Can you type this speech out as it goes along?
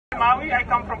Mawi. I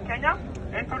come from Kenya,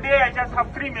 and today I just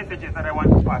have 3 messages that I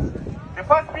want to pass. The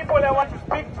first people I want to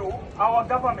speak to, our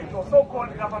government, or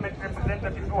so-called government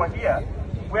representatives who are here.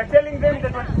 We're telling them the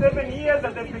 27 years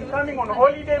that they've been coming on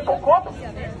holiday for COP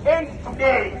ends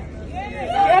today.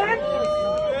 And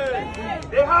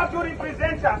they have to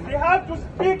represent us. They have to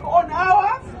speak on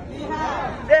our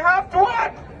behalf. They have to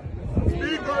what?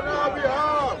 Speak on our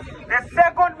behalf. The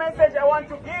second message I want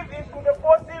to give is to the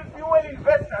fossil fuel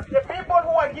investors, the people who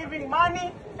are giving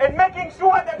money and making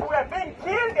sure that we are being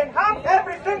killed and harmed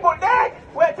every single day.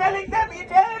 We're telling them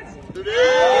it ends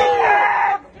today.